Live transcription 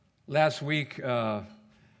Last week, I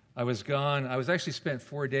was gone. I was actually spent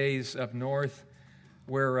 4 days up north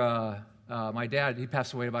where my dad, he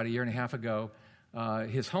passed away about a year and a half ago.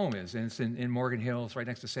 His home is, and it's in Morgan Hills, right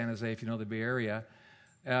next to San Jose, if you know the Bay Area.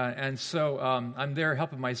 And so I'm there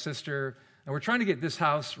helping my sister, and we're trying to get this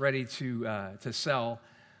house ready to sell.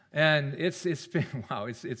 And it's been, wow,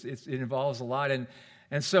 it involves a lot. And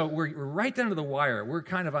so we're right down to the wire. We're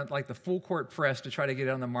kind of on like the full court press to try to get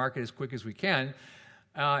it on the market as quick as we can.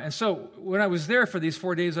 And so when I was there for these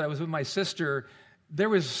 4 days, I was with my sister. There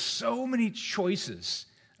was so many choices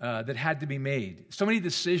that had to be made, so many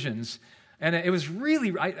decisions. And it was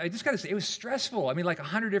really, I just got to say, it was stressful. I mean, like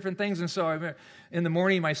 100 different things. And so in the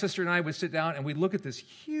morning, my sister and I would sit down and we'd look at this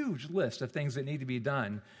huge list of things that need to be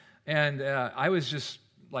done. And I was just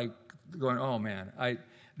like going, oh man,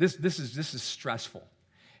 this is stressful.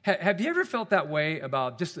 Have you ever felt that way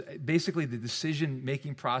about just basically the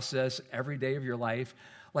decision-making process every day of your life?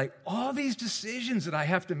 Like all these decisions that I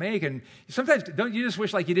have to make, and sometimes don't you just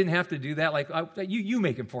wish like you didn't have to do that? Like you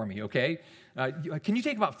make them for me, okay? Can you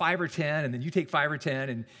take about 5 or 10, and then you take 5 or 10,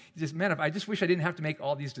 and just man, I just wish I didn't have to make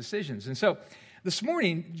all these decisions. And so this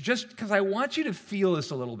morning, just because I want you to feel this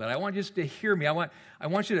a little bit, I want you just to hear me. I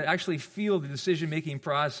want you to actually feel the decision-making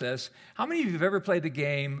process. How many of you have ever played the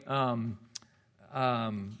game?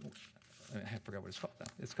 I forgot what it's called now.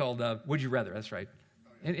 It's called Would You Rather. That's right.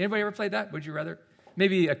 Anybody ever played that? Would You Rather?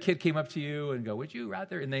 Maybe a kid came up to you and go, would you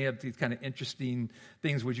rather? And they have these kind of interesting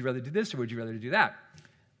things. Would you rather do this or would you rather do that?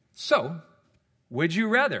 So, would you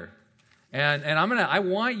rather? And I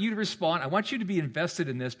want you to respond. I want you to be invested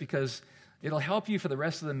in this because it'll help you for the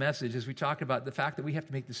rest of the message as we talk about the fact that we have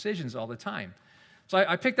to make decisions all the time. So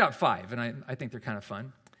I picked out 5, and I think they're kind of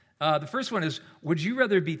fun. The first one is, would you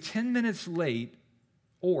rather be 10 minutes late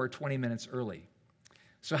or 20 minutes early?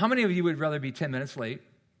 So how many of you would rather be 10 minutes late?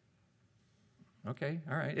 Okay,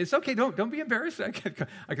 all right. It's okay. Don't be embarrassed. A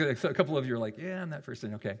couple of you are like, yeah, I'm that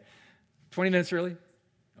person. Okay. 20 minutes early?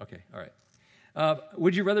 Okay, all right.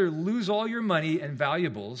 Would you rather lose all your money and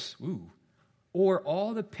valuables, or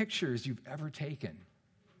all the pictures you've ever taken?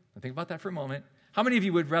 Now think about that for a moment. How many of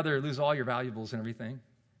you would rather lose all your valuables and everything?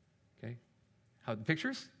 Okay. The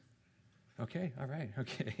pictures? Okay, all right,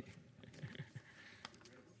 okay.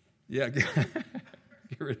 Yeah, get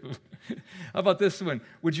rid of them. How about this one?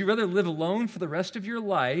 Would you rather live alone for the rest of your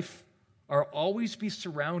life or always be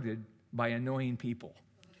surrounded by annoying people?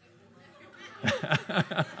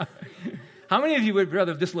 How many of you would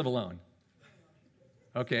rather just live alone?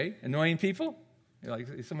 Okay, annoying people? Like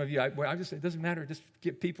some of you, it doesn't matter, just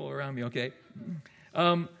get people around me, okay?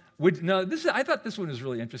 I thought this one was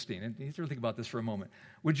really interesting, and you have to think about this for a moment.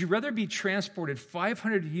 Would you rather be transported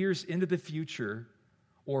 500 years into the future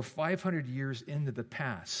or 500 years into the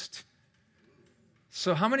past?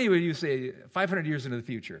 So how many would you say 500 years into the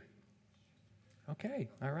future? Okay,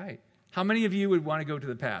 all right. How many of you would want to go to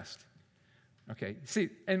the past? Okay, see,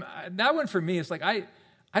 and that one for me is like, I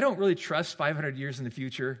don't really trust 500 years in the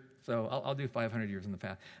future, so I'll do 500 years in the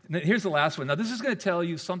past. And then here's the last one. Now, this is going to tell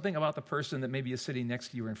you something about the person that maybe is sitting next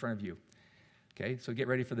to you or in front of you. Okay, so get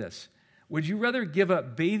ready for this. Would you rather give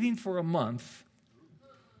up bathing for a month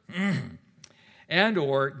and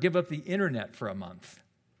or give up the internet for a month?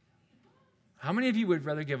 How many of you would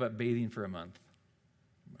rather give up bathing for a month?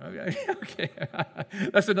 Okay.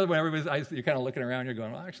 That's another one. You're kind of looking around. You're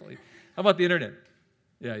going, well, actually, how about the internet?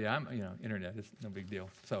 Yeah. Internet is no big deal.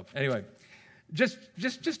 So anyway,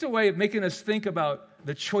 just a way of making us think about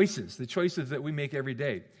the choices that we make every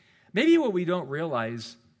day. Maybe what we don't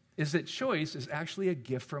realize is that choice is actually a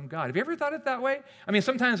gift from God. Have you ever thought it that way? I mean,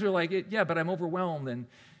 sometimes we're like, yeah, but I'm overwhelmed, and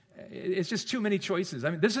it's just too many choices.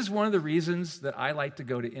 I mean, this is one of the reasons that I like to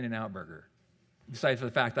go to In-N-Out Burger, besides for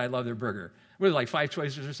the fact that I love their burger. We're like 5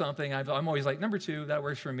 choices or something. I'm always like, number 2, that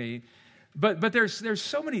works for me. But there's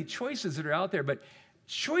so many choices that are out there, but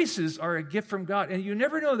choices are a gift from God, and you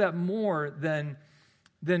never know that more than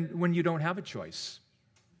when you don't have a choice.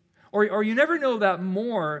 Or you never know that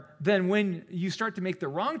more than when you start to make the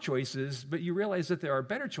wrong choices, but you realize that there are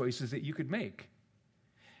better choices that you could make.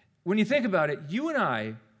 When you think about it, you and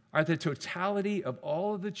I are the totality of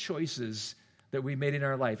all of the choices that we made in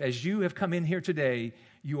our life. As you have come in here today,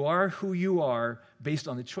 you are who you are based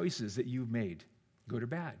on the choices that you've made, good or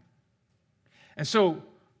bad. And so,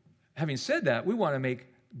 having said that, we want to make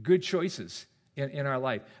good choices in our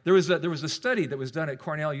life. There was a study that was done at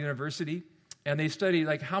Cornell University, and they studied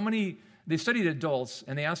adults,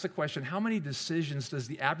 and they asked the question, how many decisions does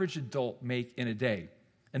the average adult make in a day?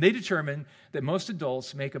 And they determined that most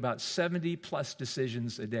adults make about 70 plus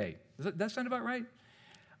decisions a day. Does that sound about right?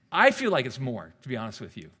 I feel like it's more, to be honest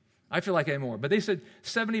with you. I feel like I'm more. But they said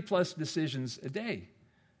 70 plus decisions a day.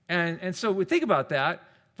 And so we think about that.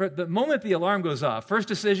 For the moment the alarm goes off, first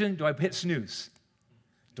decision, do I hit snooze?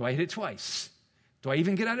 Do I hit it twice? Do I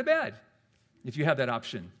even get out of bed if you have that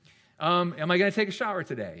option? Am I going to take a shower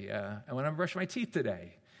today? I want to brush my teeth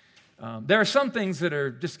today. There are some things that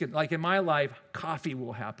are just, like in my life, coffee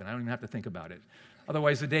will happen. I don't even have to think about it.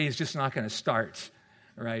 Otherwise, the day is just not going to start,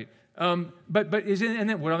 right? And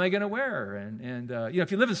then what am I going to wear? And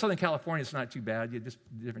if you live in Southern California, it's not too bad. You have just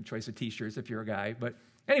a different choice of T-shirts if you're a guy. But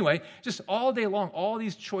anyway, just all day long, all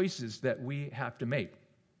these choices that we have to make.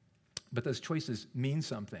 But those choices mean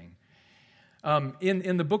something.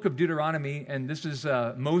 In the book of Deuteronomy, and this is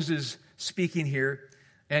Moses speaking here,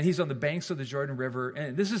 and he's on the banks of the Jordan River,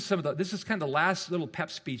 and this is kind of the last little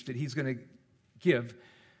pep speech that he's going to give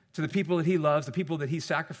to the people that he loves, the people that he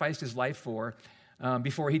sacrificed his life for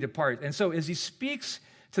before he departs. And so as he speaks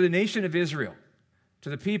to the nation of Israel, to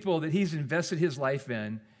the people that he's invested his life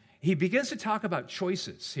in, he begins to talk about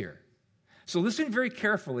choices here. So listen very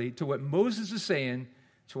carefully to what Moses is saying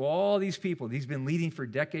to all these people that he's been leading for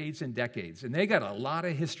decades and decades. And they got a lot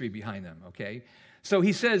of history behind them, okay? So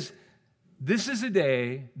he says, this is a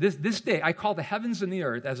day, this day, I call the heavens and the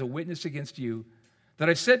earth as a witness against you, that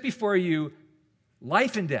I've set before you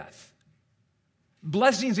life and death,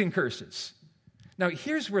 blessings and curses. Now,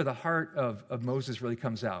 here's where the heart of Moses really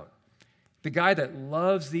comes out. The guy that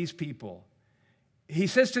loves these people, he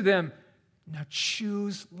says to them, now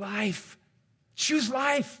choose life. Choose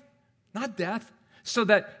life, not death, so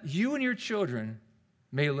that you and your children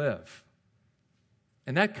may live.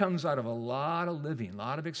 And that comes out of a lot of living, a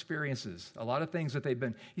lot of experiences, a lot of things that they've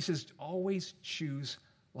been. He says, always choose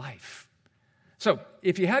life. So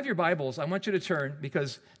if you have your Bibles, I want you to turn,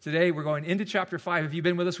 because today we're going into chapter 5. Have you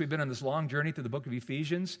been with us? We've been on this long journey through the book of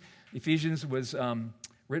Ephesians. Ephesians was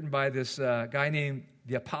written by this guy named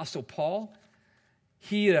the Apostle Paul.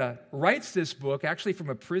 He writes this book actually from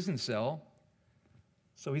a prison cell,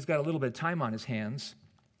 so he's got a little bit of time on his hands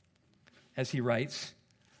as he writes.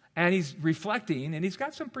 And he's reflecting, and he's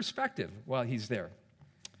got some perspective while he's there.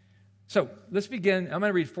 So let's begin. I'm going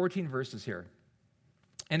to read 14 verses here.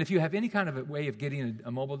 And if you have any kind of a way of getting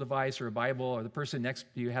a mobile device or a Bible, or the person next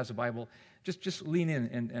to you has a Bible, just lean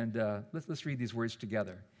in and let's read these words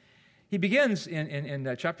together. He begins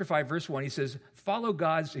in chapter 5, verse 1. He says, follow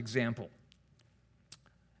God's example.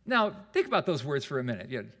 Now, think about those words for a minute.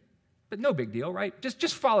 Yeah, but no big deal, right?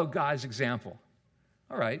 Just follow God's example.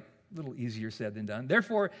 All right. A little easier said than done.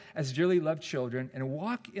 Therefore, as dearly loved children, and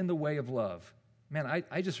walk in the way of love. Man,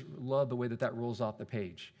 I just love the way that rolls off the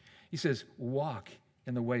page. He says, walk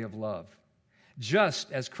in the way of love, just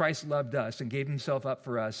as Christ loved us and gave himself up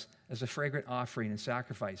for us as a fragrant offering and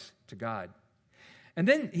sacrifice to God. And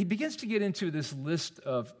then he begins to get into this list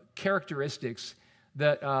of characteristics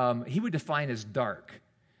that he would define as dark.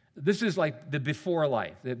 This is like the before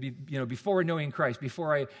life, before knowing Christ,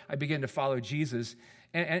 before I began to follow Jesus.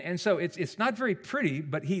 And so it's not very pretty,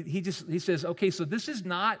 but he says, okay, so this is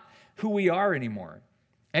not who we are anymore.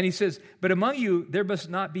 And he says, but among you there must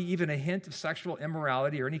not be even a hint of sexual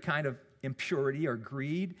immorality or any kind of impurity or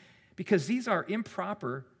greed, because these are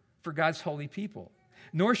improper for God's holy people.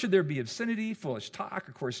 Nor should there be obscenity, foolish talk,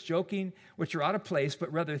 or coarse joking, which are out of place,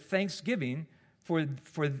 but rather thanksgiving, for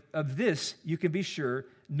of this you can be sure,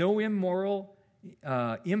 no immoral,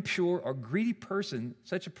 impure, or greedy person,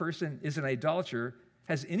 such a person is an idolater,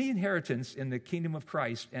 has any inheritance in the kingdom of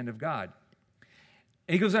Christ and of God.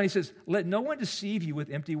 And he goes on, he says, let no one deceive you with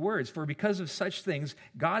empty words, for because of such things,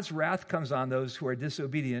 God's wrath comes on those who are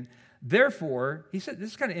disobedient. Therefore, he said, this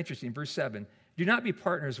is kind of interesting, verse 7, do not be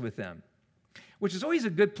partners with them, which is always a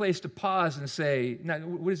good place to pause and say, now,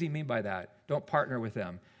 what does he mean by that? Don't partner with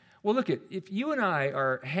them. Well, look, if you and I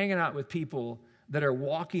are hanging out with people that are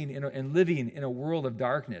walking and living in a world of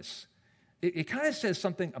darkness, it kind of says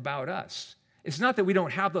something about us. It's not that we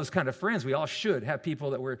don't have those kind of friends. We all should have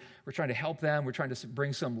people that we're trying to help them. We're trying to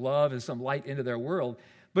bring some love and some light into their world.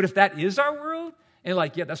 But if that is our world, and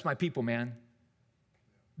yeah, that's my people, man,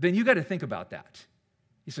 then you got to think about that.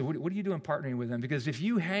 You say, what are you doing partnering with them? Because if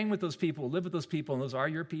you hang with those people, live with those people, and those are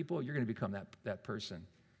your people, you're going to become that person.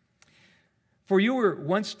 For you were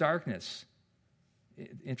once darkness.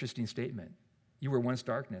 Interesting statement. You were once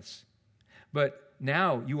darkness. But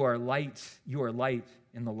now you are light. You are light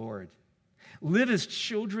in the Lord. Live as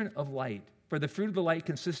children of light, for the fruit of the light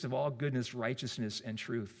consists of all goodness, righteousness, and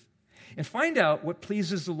truth. And find out what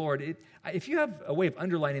pleases the Lord. If you have a way of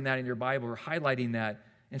underlining that in your Bible or highlighting that,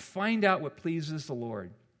 and find out what pleases the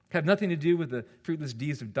Lord. Have nothing to do with the fruitless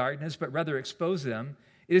deeds of darkness, but rather expose them.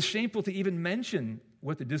 It is shameful to even mention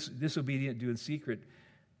what the disobedient do in secret.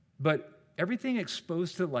 But everything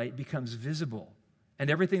exposed to the light becomes visible, and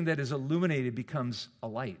everything that is illuminated becomes a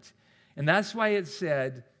light. And that's why it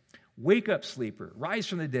said, wake up, sleeper, rise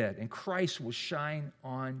from the dead, and Christ will shine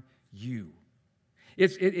on you.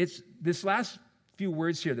 It's this last few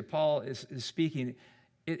words here that Paul is speaking,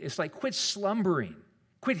 it's like quit slumbering,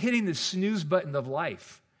 quit hitting the snooze button of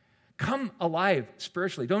life. Come alive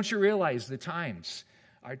spiritually. Don't you realize the times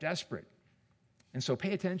are desperate? And so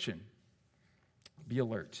pay attention. Be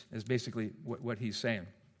alert, is basically what he's saying.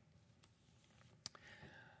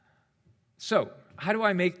 So, how do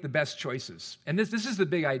I make the best choices? And this is the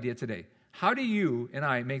big idea today. How do you and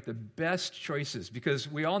I make the best choices? Because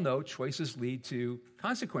we all know choices lead to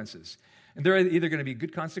consequences. And they're either going to be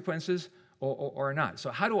good consequences or not. So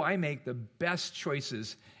how do I make the best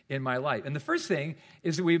choices in my life? And the first thing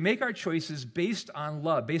is that we make our choices based on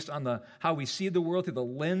love, based on how we see the world through the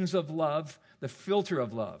lens of love, the filter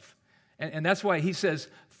of love. And that's why he says,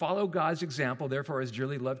 follow God's example, therefore, as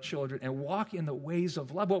dearly loved children, and walk in the ways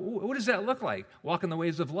of love. Well, what does that look like, walk in the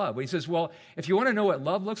ways of love? Well, he says, well, if you want to know what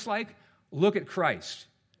love looks like, look at Christ,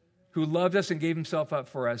 who loved us and gave himself up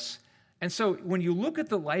for us. And so when you look at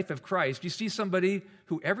the life of Christ, you see somebody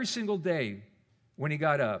who every single day when he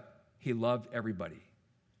got up, he loved everybody.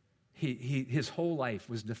 His whole life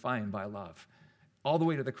was defined by love, all the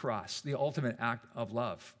way to the cross, the ultimate act of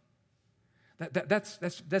love.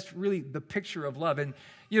 That's really the picture of love. And,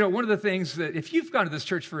 one of the things that, if you've gone to this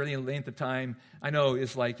church for any length of time, I know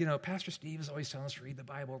is like, Pastor Steve is always telling us to read the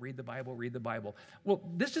Bible, read the Bible, read the Bible. Well,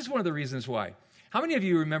 this is one of the reasons why. How many of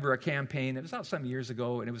you remember a campaign? It was out some years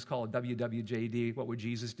ago, and it was called WWJD, What Would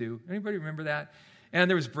Jesus Do? Anybody remember that? And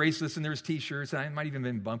there was bracelets, and there was T-shirts, and it might even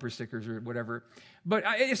been bumper stickers or whatever. But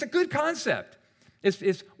it's a good concept.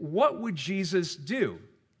 It's what would Jesus do?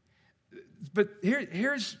 But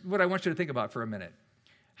here's what I want you to think about for a minute.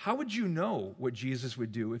 How would you know what Jesus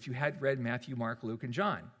would do if you had read Matthew, Mark, Luke, and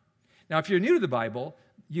John? Now, if you're new to the Bible,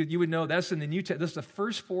 you would know that's in the New Testament. This is the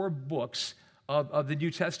first 4 books of the New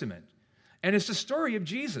Testament. And it's the story of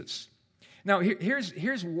Jesus. Now,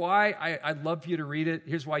 here's why I'd love for you to read it.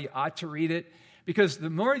 Here's why you ought to read it. Because the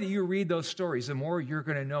more that you read those stories, the more you're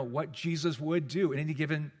going to know what Jesus would do in any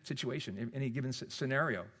given situation, in any given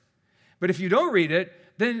scenario. But if you don't read it,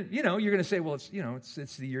 then, you're going to say, well,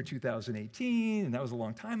 it's the year 2018, and that was a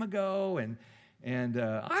long time ago, and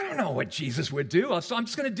I don't know what Jesus would do, so I'm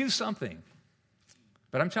just going to do something.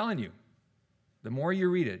 But I'm telling you, the more you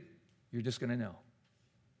read it, you're just going to know.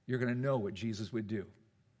 You're going to know what Jesus would do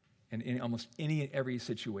in almost any and every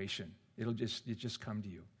situation. It just come to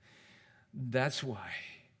you. That's why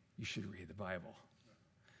you should read the Bible.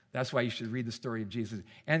 That's why you should read the story of Jesus.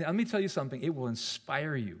 And let me tell you something, it will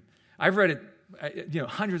inspire you. I've read it,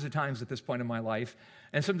 hundreds of times at this point in my life.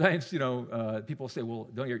 And sometimes, people say, well,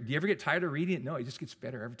 do you ever get tired of reading it? No, it just gets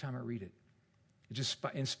better every time I read it. It just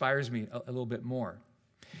inspires me a little bit more.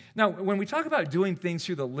 Now, when we talk about doing things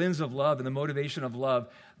through the lens of love and the motivation of love,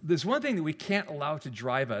 there's one thing that we can't allow to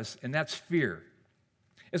drive us, and that's fear.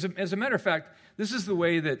 As a matter of fact, this is the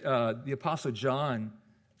way that the Apostle John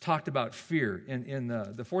talked about fear. In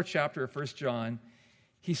the 4th chapter of 1 John,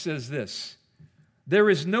 he says this,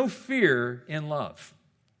 there is no fear in love.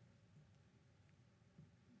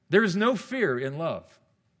 There is no fear in love.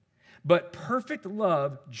 But perfect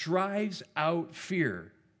love drives out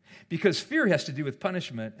fear, because fear has to do with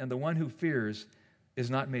punishment, and the one who fears is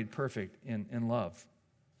not made perfect in love.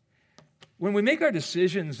 When we make our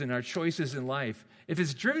decisions and our choices in life, if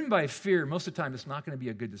it's driven by fear, most of the time it's not going to be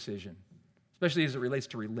a good decision, especially as it relates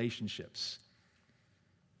to relationships.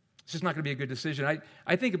 It's just not going to be a good decision.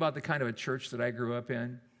 I think about the kind of a church that I grew up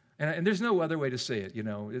in, and there's no other way to say it,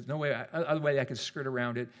 There's no other way I could skirt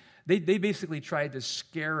around it. They basically tried to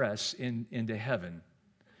scare us into heaven.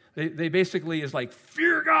 They basically is like,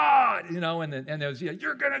 fear God, and there's,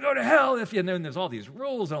 you're going to go to hell if you, and then there's all these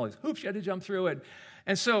rules and all these hoops you had to jump through.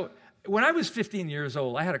 And so when I was 15 years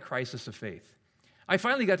old, I had a crisis of faith. I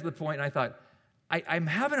finally got to the point and I thought, I'm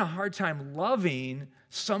having a hard time loving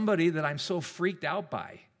somebody that I'm so freaked out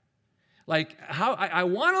by. Like, how I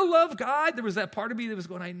want to love God. There was that part of me that was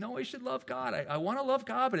going, I know I should love God. I want to love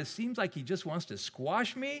God, but it seems like he just wants to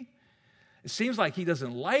squash me. It seems like he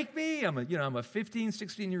doesn't like me. I'm a 15,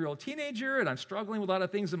 16-year-old teenager, and I'm struggling with a lot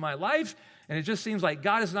of things in my life, and it just seems like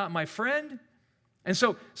God is not my friend. And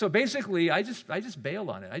so basically, I just bailed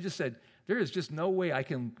on it. I just said, there is just no way I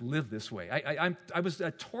can live this way. I was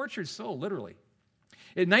a tortured soul, literally.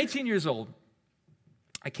 At 19 years old,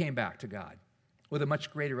 I came back to God with a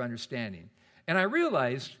much greater understanding. And I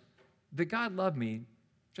realized that God loved me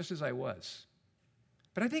just as I was.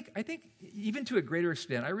 But I think even to a greater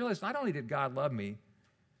extent, I realized not only did God love me,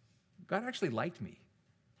 God actually liked me.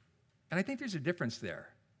 And I think there's a difference there.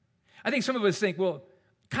 I think some of us think, well,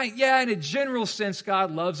 in a general sense,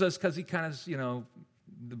 God loves us because he kind of,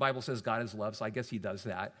 the Bible says God is love, so I guess he does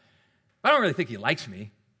that. But I don't really think he likes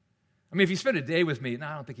me. I mean, if you spend a day with me, no,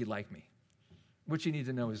 I don't think he'd like me. What you need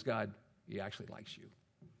to know is God, he actually likes you.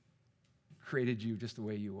 Created you just the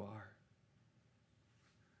way you are.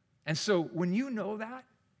 And so when you know that,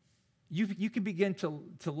 you can begin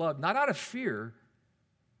to love, not out of fear,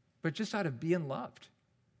 but just out of being loved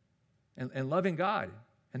and loving God.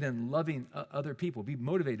 And then loving other people. Be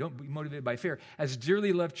motivated. Don't be motivated by fear. As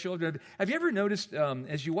dearly loved children. Have you ever noticed,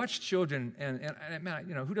 as you watch children, and man,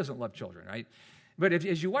 who doesn't love children, right? But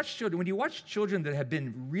as you watch children, when you watch children that have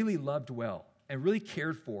been really loved well and really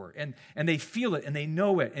cared for, and they feel it and they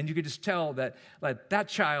know it, and you can just tell that that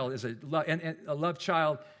child is a loved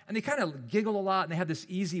child, and they kind of giggle a lot, and they have this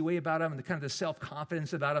easy way about them, and the kind of the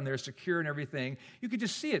self-confidence about them, they're secure and everything. You could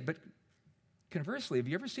just see it. But conversely, have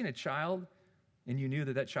you ever seen a child and you knew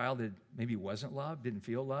that child had maybe wasn't loved, didn't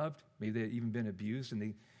feel loved, maybe they had even been abused,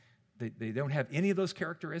 and they don't have any of those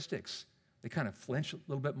characteristics? They kind of flinch a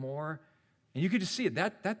little bit more. And you could just see it.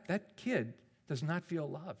 That kid does not feel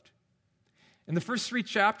loved. In the first 3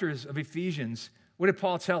 chapters of Ephesians, what did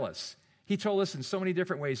Paul tell us? He told us in so many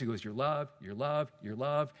different ways. He goes, you're loved, you're loved, you're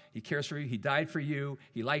loved. He cares for you. He died for you.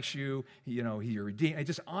 He likes you. You're redeemed. And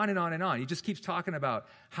just on and on and on. He just keeps talking about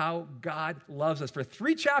how God loves us for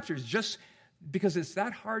 3 chapters, just because it's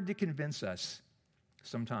that hard to convince us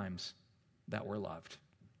sometimes that we're loved.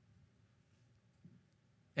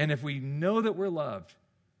 And if we know that we're loved,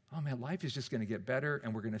 oh man, life is just going to get better,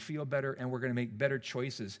 and we're going to feel better, and we're going to make better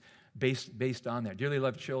choices based on that. Dearly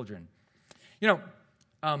loved children.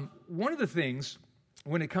 One of the things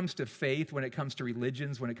when it comes to faith, when it comes to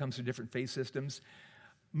religions, when it comes to different faith systems,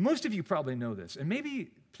 most of you probably know this, and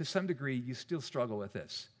maybe to some degree you still struggle with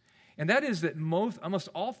this. And that is that almost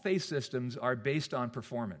all faith systems are based on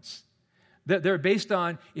performance. They're based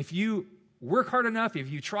on if you work hard enough, if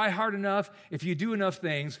you try hard enough, if you do enough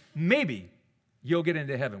things, maybe you'll get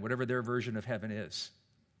into heaven, whatever their version of heaven is.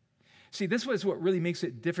 See, this is what really makes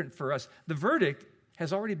it different for us. The verdict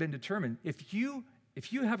has already been determined. If you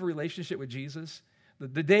have a relationship with Jesus,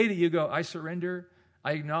 the day that you go, I surrender,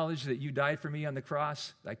 I acknowledge that you died for me on the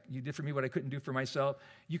cross, like you did for me what I couldn't do for myself.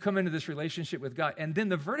 You come into this relationship with God, and then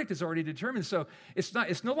the verdict is already determined. So it's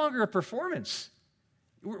no longer a performance.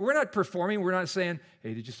 We're not performing. We're not saying,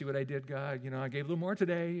 hey, did you see what I did, God? I gave a little more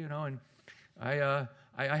today, and I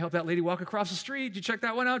helped that lady walk across the street. Did you check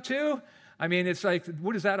that one out too? I mean, it's like,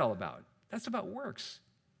 what is that all about? That's about works.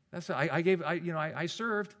 I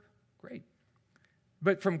served. Great.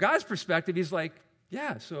 But from God's perspective, he's like,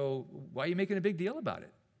 yeah, so why are you making a big deal about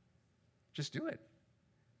it? Just do it.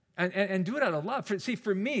 And do it out of love.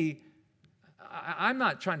 For me, I'm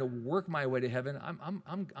not trying to work my way to heaven.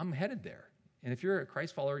 I'm headed there. And if you're a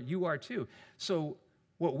Christ follower, you are too. So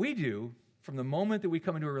what we do from the moment that we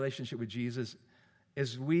come into a relationship with Jesus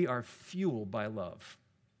is we are fueled by love.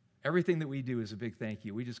 Everything that we do is a big thank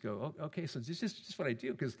you. We just go, oh, okay, so this is just what I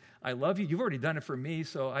do because I love you. You've already done it for me,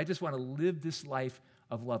 so I just want to live this life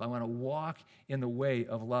of love. I want to walk in the way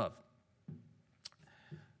of love.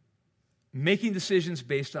 Making decisions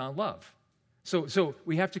based on love. So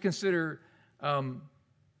we have to consider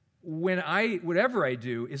whatever I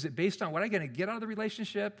do, is it based on what I'm going to get out of the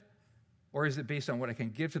relationship, or is it based on what I can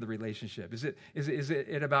give to the relationship? Is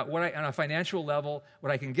it about what on a financial level,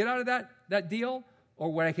 what I can get out of that deal,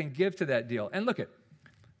 or what I can give to that deal? And look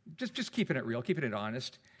just keeping it real, keeping it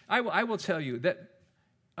honest. I will tell you that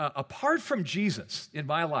apart from Jesus in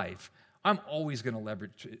my life, I'm always going to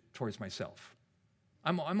leverage it towards myself.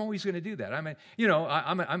 I'm always going to do that.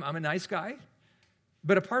 I'm a nice guy,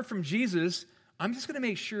 but apart from Jesus, I'm just going to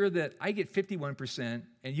make sure that I get 51%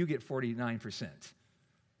 and you get 49%.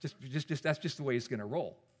 Just that's just the way it's going to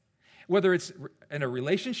roll. Whether it's in a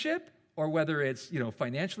relationship or whether it's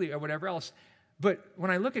financially or whatever else. But when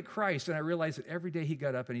I look at Christ and I realize that every day he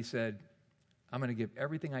got up and he said, I'm going to give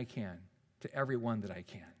everything I can to everyone that I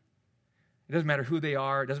can. It doesn't matter who they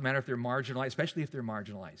are. It doesn't matter if they're marginalized, especially if they're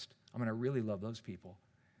marginalized. I'm going to really love those people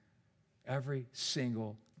every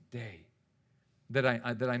single day.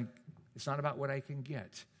 It's not about what I can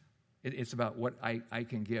get. It's about what I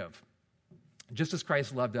can give. Just as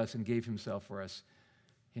Christ loved us and gave himself for us,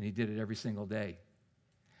 and he did it every single day.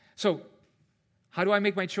 So, how do I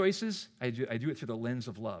make my choices? I do it through the lens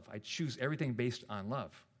of love. I choose everything based on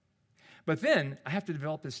love. But then I have to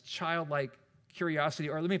develop this childlike curiosity,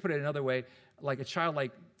 or let me put it another way, like a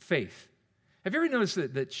childlike faith. Have you ever noticed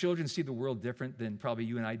that children see the world different than probably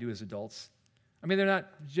you and I do as adults? I mean, they're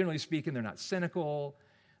not, generally speaking, they're not cynical.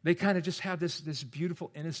 They kind of just have this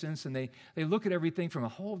beautiful innocence, and they look at everything from a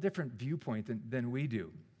whole different viewpoint than we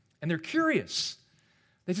do. And they're curious.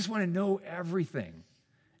 They just want to know everything.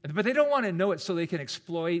 But they don't want to know it so they can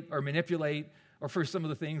exploit or manipulate or for some of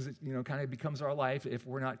the things that, kind of becomes our life if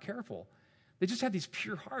we're not careful. They just have these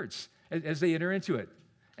pure hearts as they enter into it.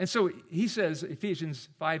 And so he says, Ephesians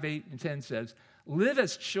 5, 8, and 10 says, live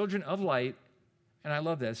as children of light, and I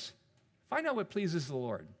love this, find out what pleases the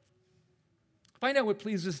Lord. Find out what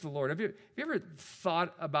pleases the Lord. Have you ever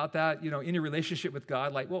thought about that, in your relationship with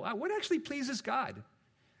God? Like, well, what actually pleases God?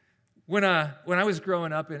 When I was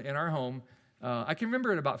growing up in our home, I can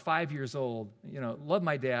remember at about 5 years old, loved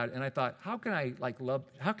my dad, and I thought, how can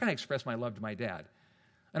I express my love to my dad?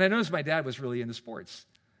 And I noticed my dad was really into sports.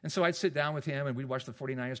 And so I'd sit down with him, and we'd watch the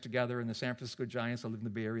 49ers together and the San Francisco Giants. I lived in the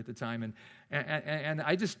Bay Area at the time, and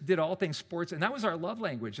I just did all things sports, and that was our love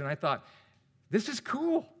language. And I thought, this is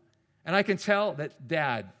cool. And I can tell that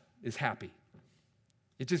Dad is happy.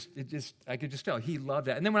 I could just tell he loved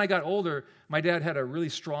that. And then when I got older, my dad had a really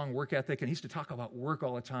strong work ethic, and he used to talk about work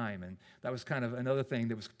all the time. And that was kind of another thing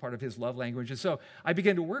that was part of his love language. And so I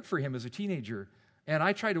began to work for him as a teenager, and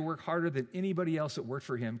I tried to work harder than anybody else that worked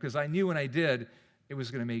for him because I knew when I did, it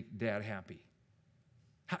was going to make Dad happy.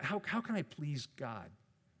 How can I please God?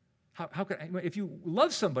 How can if you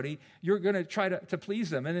love somebody, you're going to try to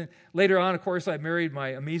please them. And then later on, of course, I married my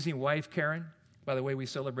amazing wife, Karen. By the way, we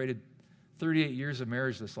celebrated 38 years of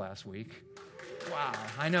marriage this last week. Wow,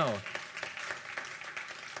 I know.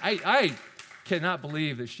 I cannot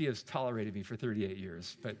believe that she has tolerated me for 38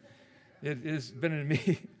 years, but it has been an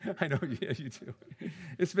amazing, I know, yeah, you too.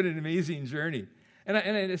 It's been an amazing journey. And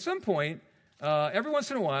at some point, every once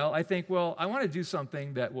in a while, I think, well, I want to do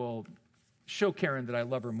something that will show Karen that I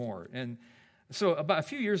love her more. And so about a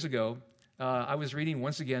few years ago, I was reading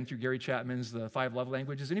once again through Gary Chapman's The 5 Love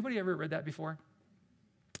Languages. Anybody ever read that before?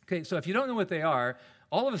 Okay, so if you don't know what they are,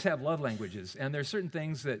 all of us have love languages, and there's certain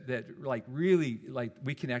things that really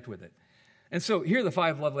we connect with it. And so here are the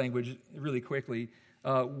 5 love languages really quickly.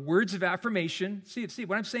 Words of affirmation. See,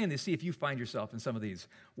 what I'm saying is see if you find yourself in some of these.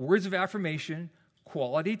 Words of affirmation,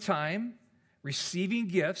 quality time, receiving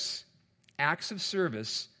gifts, acts of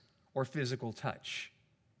service, or physical touch.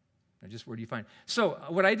 Now, just where do you find? So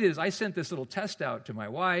what I did is I sent this little test out to my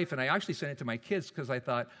wife, and I actually sent it to my kids because I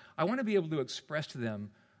thought, I want to be able to express to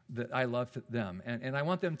them that I love them, and I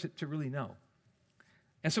want them to really know.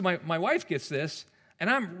 And so my wife gets this, and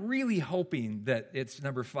I'm really hoping that it's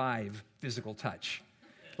number 5, physical touch.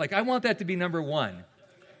 Like, I want that to be number 1.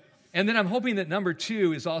 And then I'm hoping that number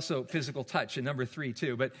 2 is also physical touch, and number 3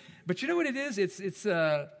 too. But you know what it is? It's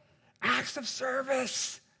acts of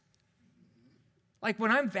service. Like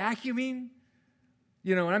when I'm vacuuming,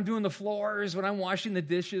 when I'm doing the floors, when I'm washing the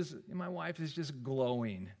dishes, my wife is just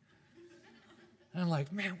glowing. And I'm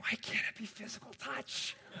like, man, why can't it be physical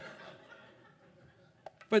touch?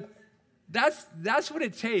 But that's what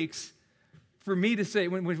it takes for me to say,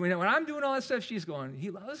 when I'm doing all that stuff, she's going,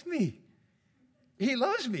 he loves me. He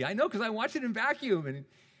loves me. I know because I watch it in vacuum, and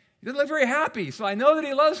he doesn't look very happy, so I know that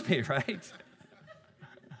he loves me, right?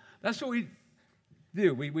 That's what we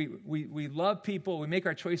do. We love people. We make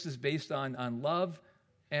our choices based on love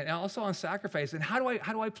and also on sacrifice. And how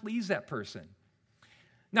do I please that person?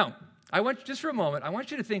 Now, just for a moment, I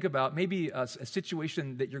want you to think about maybe a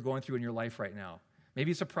situation that you're going through in your life right now.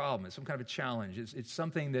 Maybe it's a problem. It's some kind of a challenge. It's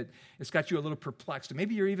something that it's got you a little perplexed.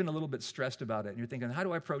 Maybe you're even a little bit stressed about it, and you're thinking, how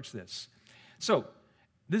do I approach this? So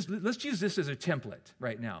let's use this as a template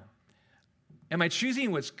right now. Am I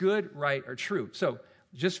choosing what's good, right, or true? So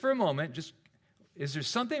just for a moment, is there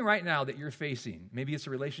something right now that you're facing? Maybe it's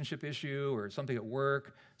a relationship issue or something at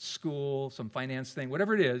work, school, some finance thing,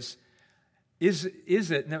 whatever it is. Is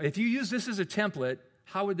it, now if you use this as a template,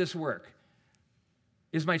 how would this work?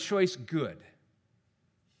 Is my choice good?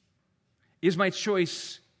 Is my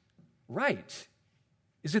choice right?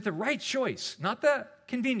 Is it the right choice? Not the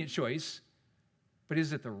convenient choice, but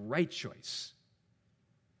is it the right choice?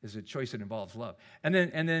 Is it a choice that involves love? And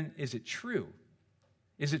then is it true?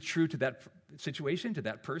 Is it true to that situation, to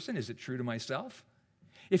that person? Is it true to myself?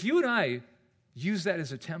 If you and I use that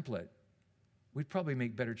as a template, we'd probably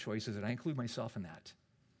make better choices, and I include myself in that.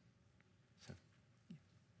 So,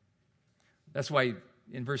 that's why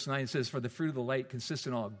in verse 9 it says, for the fruit of the light consists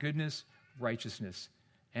in all goodness, righteousness,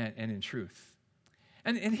 and in truth.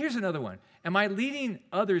 And here's another one. Am I leading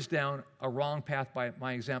others down a wrong path by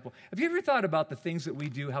my example? Have you ever thought about the things that we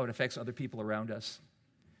do, how it affects other people around us?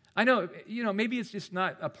 I know, maybe it's just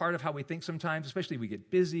not a part of how we think sometimes, especially we get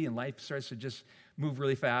busy and life starts to just move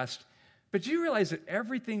really fast. But do you realize that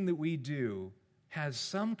everything that we do has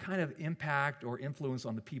some kind of impact or influence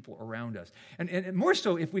on the people around us? And more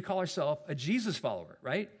so if we call ourselves a Jesus follower,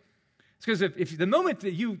 right? It's because if the moment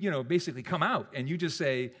that you basically come out and you just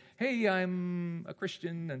say, hey, I'm a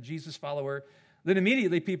Christian and Jesus follower, then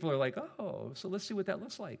immediately people are like, oh, so let's see what that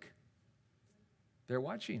looks like. They're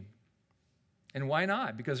watching. And why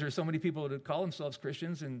not? Because there's so many people that call themselves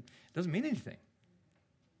Christians and it doesn't mean anything.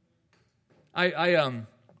 I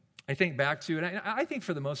think back to, and I think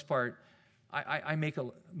for the most part, I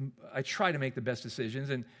try to make the best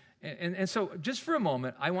decisions. And so just for a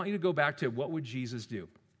moment, I want you to go back to what would Jesus do?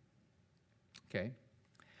 Okay?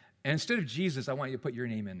 And instead of Jesus, I want you to put your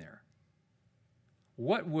name in there.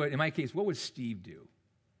 In my case, what would Steve do?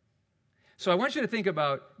 So I want you to think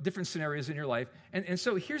about different scenarios in your life. And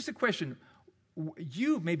so here's the question.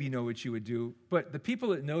 You maybe know what you would do, but the people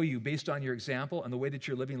that know you based on your example and the way that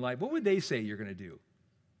you're living life, what would they say you're going to do?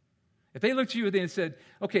 If they looked at you and said,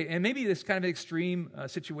 okay, and maybe this kind of an extreme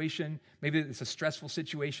situation, maybe it's a stressful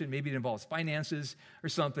situation, maybe it involves finances or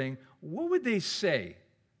something, what would they say,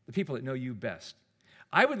 the people that know you best?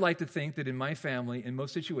 I would like to think that in my family, in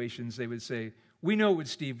most situations, they would say, we know what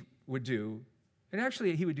Steve would do, and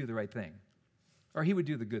actually he would do the right thing, or he would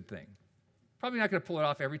do the good thing. Probably not going to pull it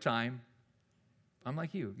off every time. I'm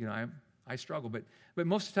like you, I struggle, but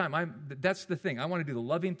most of the time, that's the thing. I want to do the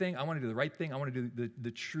loving thing. I want to do the right thing. I want to do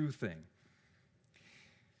the true thing.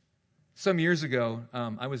 Some years ago,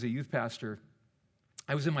 I was a youth pastor.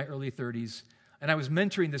 I was in my early 30s, and I was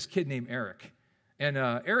mentoring this kid named Eric. And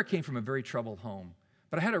Eric came from a very troubled home,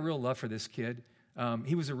 but I had a real love for this kid.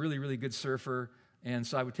 He was a really, really good surfer, and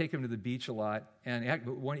so I would take him to the beach a lot, and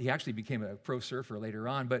he actually became a pro surfer later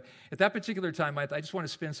on. But at that particular time, I just wanted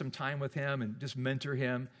to spend some time with him and just mentor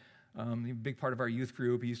him. He was a big part of our youth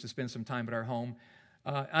group. He used to spend some time at our home.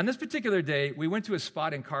 On this particular day, we went to a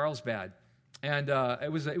spot in Carlsbad, and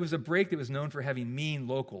it was a break that was known for having mean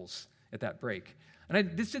locals at that break. And I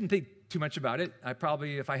just didn't think too much about it.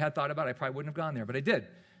 If I had thought about it, I probably wouldn't have gone there, but I did.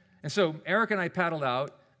 And so Eric and I paddled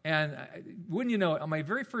out, and wouldn't you know, on my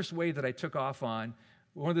very first wave that I took off on,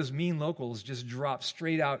 one of those mean locals just dropped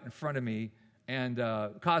straight out in front of me and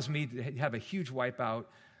caused me to have a huge wipeout.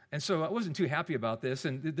 And so I wasn't too happy about this.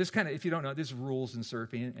 And this kind of, if you don't know, there's rules in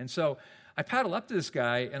surfing. And so I paddled up to this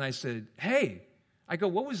guy, and I said, hey,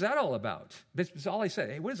 what was that all about? That's all I said.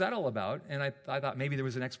 Hey, what is that all about? And I thought maybe there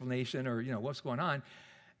was an explanation or, what's going on.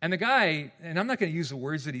 And the guy, and I'm not going to use the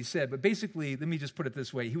words that he said, but basically, let me just put it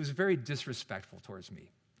this way. He was very disrespectful towards me.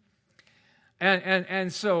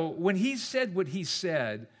 And so when he said what he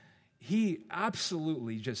said, he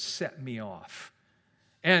absolutely just set me off.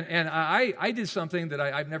 And I did something that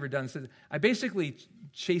I've never done. So I basically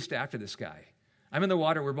chased after this guy. I'm in the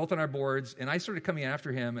water. We're both on our boards, and I started coming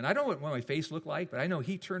after him. And I don't know what my face looked like, but I know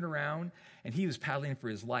he turned around, and he was paddling for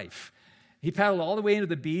his life. He paddled all the way into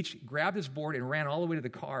the beach, grabbed his board, and ran all the way to the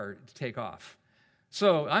car to take off.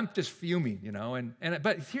 So I'm just fuming,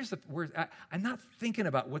 but here's the word. I'm not thinking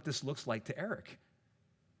about what this looks like to Eric.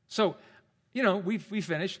 So, we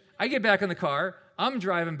finished. I get back in the car. I'm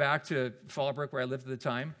driving back to Fallbrook, where I lived at the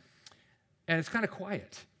time, and it's kind of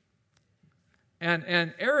quiet.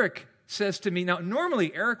 And Eric says to me, now,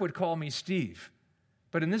 normally Eric would call me Steve,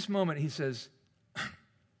 but in this moment he says,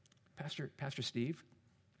 Pastor Steve?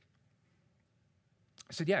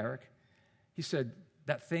 I said, yeah, Eric. He said,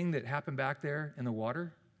 that thing that happened back there in the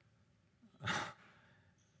water?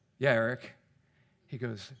 Yeah, Eric. He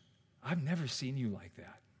goes, I've never seen you like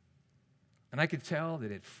that. And I could tell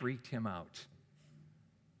that it freaked him out.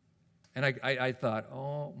 And I thought,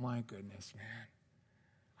 oh my goodness, man.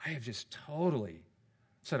 I have just totally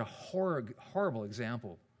set a horrible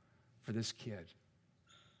example for this kid.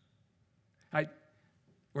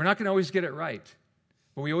 We're not going to always get it right,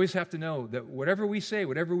 but we always have to know that whatever we say,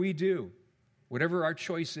 whatever we do, whatever our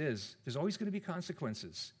choice is, there's always going to be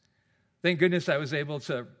consequences. Thank goodness I was able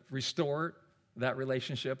to restore that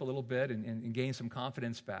relationship a little bit and gain some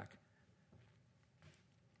confidence back.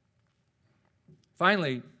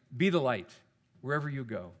 Finally, be the light wherever you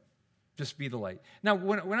go. Just be the light. Now,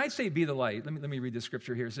 when I say be the light, let me read the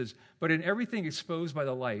scripture here. It says, but in everything exposed by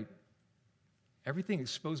the light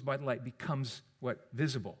becomes what?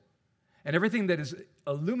 Visible. And everything that is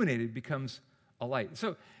illuminated becomes a light.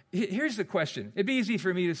 So here's the question. It'd be easy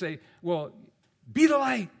for me to say, well, be the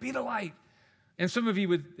light, be the light. And some of you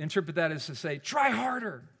would interpret that as to say, try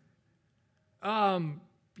harder.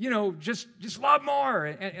 Just love more.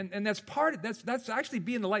 And that's that's actually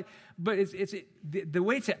being the light. But the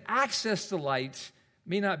way to access the light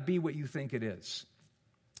may not be what you think it is.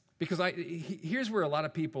 Because here's where a lot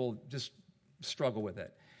of people just struggle with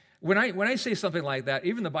it. When I say something like that,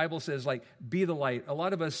 even the Bible says, like, be the light. A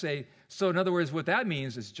lot of us say, so in other words, what that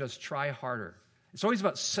means is just try harder. It's always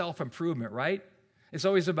about self-improvement, right? It's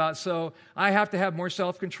always about, so I have to have more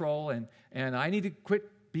self-control, and I need to quit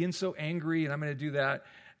being so angry, and I'm going to do that.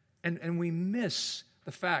 And we miss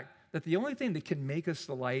the fact that the only thing that can make us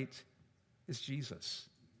the light is Jesus.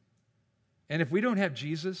 And if we don't have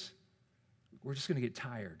Jesus, we're just going to get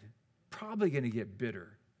tired, probably going to get bitter.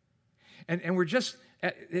 And we're just,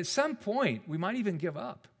 at some point, we might even give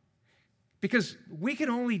up. Because we can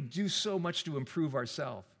only do so much to improve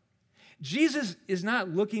ourselves. Jesus is not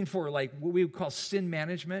looking for like what we would call sin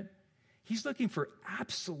management. He's looking for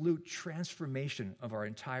absolute transformation of our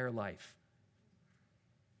entire life.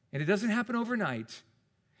 And it doesn't happen overnight.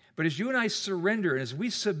 But as you and I surrender, and as we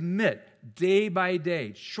submit day by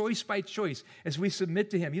day, choice by choice, as we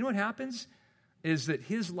submit to him, you know what happens? Is that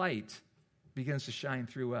his light begins to shine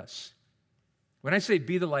through us. When I say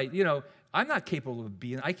be the light, I'm not capable of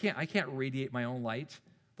being, I can't radiate my own light.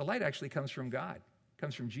 The light actually comes from God,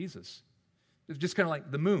 comes from Jesus. It's just kind of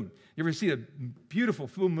like the moon. You ever see a beautiful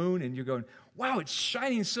full moon and you're going, wow, it's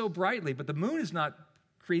shining so brightly, but the moon is not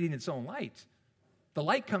creating its own light. The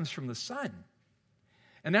light comes from the sun.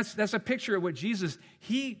 And that's a picture of what Jesus,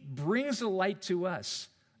 he brings the light to us.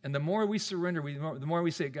 And the more we surrender, the more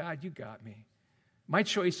we say, God, you got me. My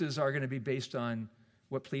choices are going to be based on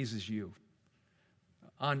what pleases you.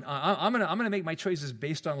 I'm going to make my choices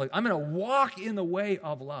based on love. I'm going to walk in the way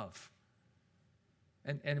of love.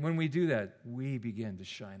 And when we do that, we begin to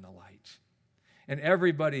shine the light. And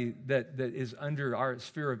everybody that is under our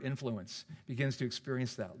sphere of influence begins to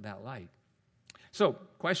experience that light. So,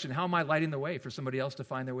 question, how am I lighting the way for somebody else to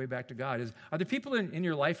find their way back to God? Are there people in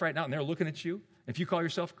your life right now, and they're looking at you? If you call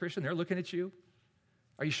yourself a Christian, they're looking at you.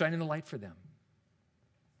 Are you shining the light for them?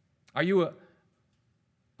 Are you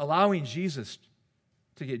allowing Jesus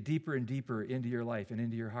to get deeper and deeper into your life and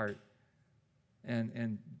into your heart?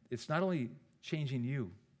 And it's not only changing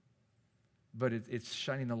you, but it's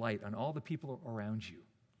shining the light on all the people around you.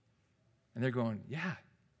 And they're going, yeah,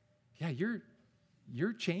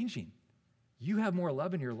 you're changing. You have more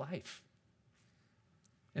love in your life.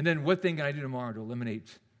 And then what thing can I do tomorrow to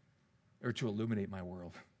illuminate my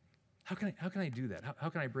world? How can I do that? How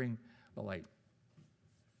can I bring the light?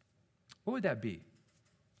 What would that be?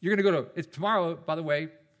 You're going to it's tomorrow, by the way,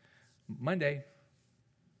 Monday.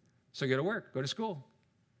 So go to work, go to school.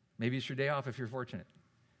 Maybe it's your day off if you're fortunate.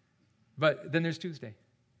 But then there's Tuesday.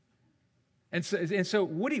 And so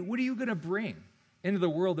what are you going to bring into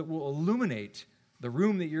the world that will illuminate the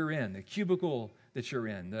room that you're in, the cubicle that you're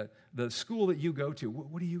in, the school that you go to?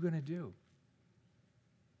 What are you going to do?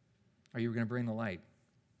 Are you going to bring the light?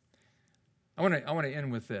 I want to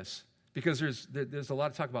end with this, because there's a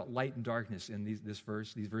lot of talk about light and darkness in these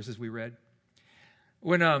verses we read.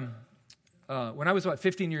 When I was about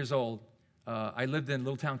 15 years old, I lived in a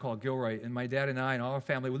little town called Gilroy, and my dad and I and all our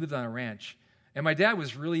family, we lived on a ranch. And my dad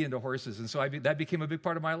was really into horses, and so that became a big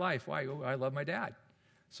part of my life. Why? Oh, I love my dad.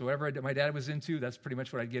 So whatever my dad was into, that's pretty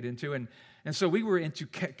much what I'd get into. And so we were into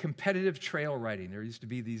competitive trail riding. There used to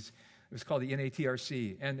be these, it was called the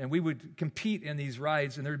NATRC, and we would compete in these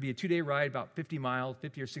rides, and there would be a 2-day ride, about 50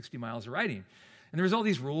 or 60 miles of riding. And there was all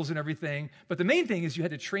these rules and everything, but the main thing is you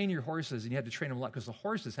had to train your horses, and you had to train them a lot because the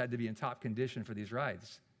horses had to be in top condition for these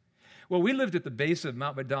rides. Well, we lived at the base of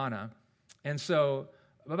Mount Madonna, and so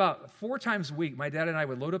about 4 times a week, my dad and I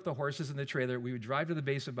would load up the horses in the trailer. We would drive to the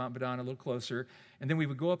base of Mount Madonna a little closer, and then we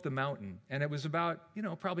would go up the mountain. And it was about,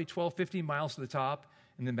 probably 12, 15 miles to the top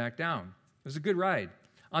and then back down. It was a good ride.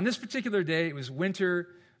 On this particular day, it was winter,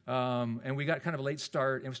 and we got kind of a late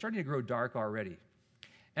start, and it was starting to grow dark already.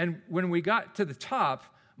 And when we got to the top,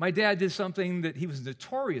 my dad did something that he was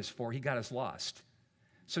notorious for. He got us lost.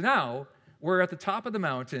 So now we're at the top of the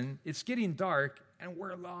mountain. It's getting dark, and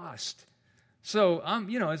we're lost. So,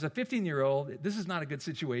 as a 15-year-old, this is not a good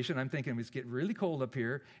situation. I'm thinking it's getting really cold up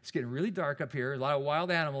here. It's getting really dark up here. A lot of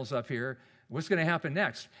wild animals up here. What's going to happen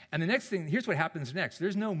next? And the next thing, here's what happens next.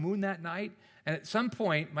 There's no moon that night. And at some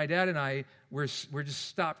point, my dad and I, we're just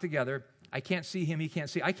stopped together. I can't see him. He can't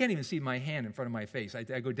see. I can't even see my hand in front of my face. I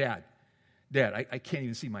go, Dad, I can't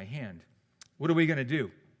even see my hand. What are we going to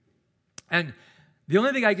do? And the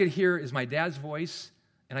only thing I could hear is my dad's voice,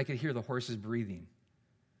 and I could hear the horses breathing.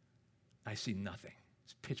 I see nothing.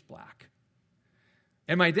 It's pitch black.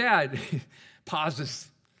 And my dad pauses,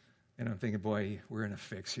 and I'm thinking, boy, we're in a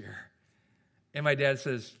fix here. And my dad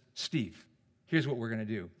says, Steve, here's what we're going to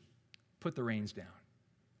do. Put the reins down.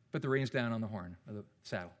 Put the reins down on the horn of the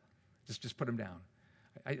saddle. Just put them down.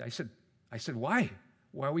 I said, why?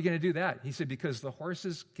 Why are we going to do that? He said, because the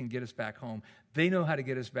horses can get us back home. They know how to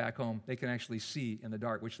get us back home. They can actually see in the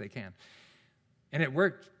dark, which they can. And it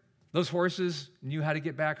worked. Those horses knew how to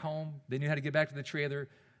get back home. They knew how to get back to the trailer.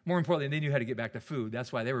 More importantly, they knew how to get back to food.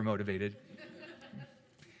 That's why they were motivated.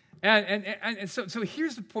 And so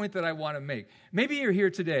here's the point that I want to make. Maybe you're here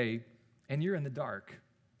today and you're in the dark.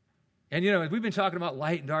 And, we've been talking about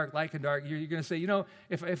light and dark, light and dark. You're going to say,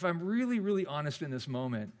 if I'm really, really honest in this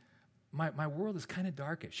moment, my world is kind of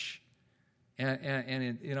darkish.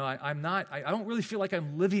 And I don't really feel like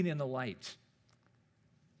I'm living in the light.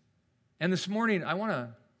 And this morning, I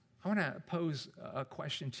want to pose a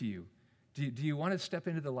question to you. Do you want to step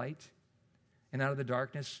into the light and out of the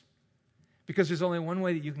darkness? Because there's only one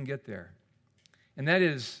way that you can get there. And that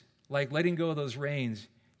is, like letting go of those reins,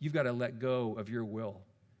 you've got to let go of your will.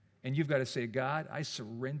 And you've got to say, God, I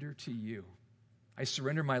surrender to you. I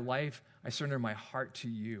surrender my life. I surrender my heart to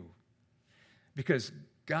you. Because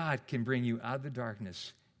God can bring you out of the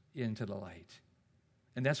darkness into the light.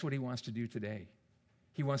 And that's what he wants to do today.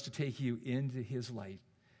 He wants to take you into his light,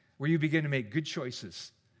 where you begin to make good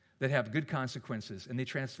choices that have good consequences, and they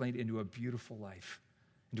translate into a beautiful life,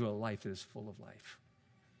 into a life that is full of life.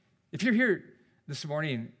 If you're here this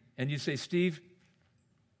morning and you say, Steve,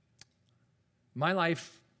 my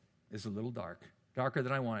life is a little darker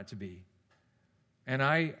than I want it to be. And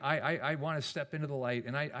I want to step into the light,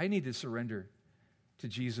 and I need to surrender to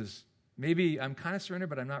Jesus. Maybe I'm kind of surrendered,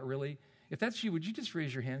 but I'm not really. If that's you, would you just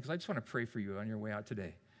raise your hand? Because I just want to pray for you on your way out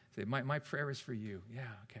today. Say, my prayer is for you. Yeah,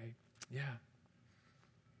 okay. Yeah.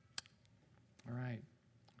 All right.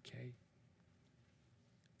 Okay.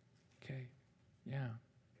 Okay. Yeah.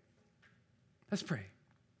 Let's pray.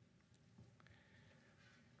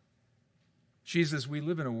 Jesus, we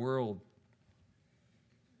live in a world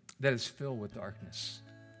that is filled with darkness.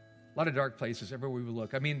 A lot of dark places everywhere we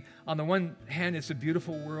look. I mean, on the one hand, it's a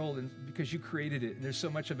beautiful world and because you created it, and there's so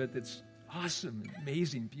much of it that's awesome,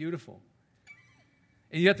 amazing, beautiful.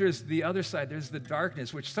 And yet there's the other side. There's the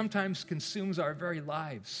darkness, which sometimes consumes our very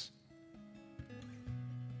lives.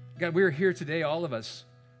 God, we're here today, all of us.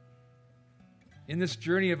 In this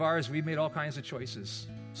journey of ours, we've made all kinds of choices.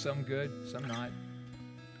 Some good, some not.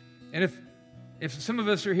 And if some of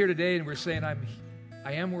us are here today and we're saying, I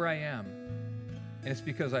am where I am, and it's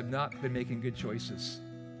because I've not been making good choices.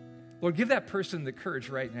 Lord, give that person the courage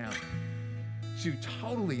right now to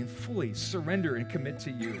totally and fully surrender and commit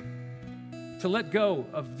to you, to let go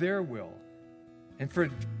of their will, and for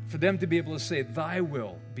them to be able to say, thy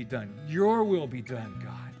will be done, your will be done,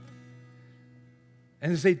 God.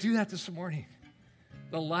 And as they do that this morning,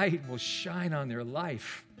 the light will shine on their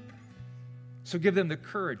life. So give them the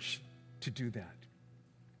courage to do that,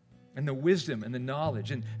 and the wisdom and the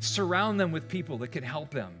knowledge, and surround them with people that can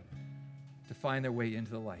help them to find their way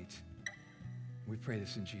into the light. We pray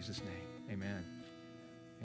this in Jesus' name. Amen.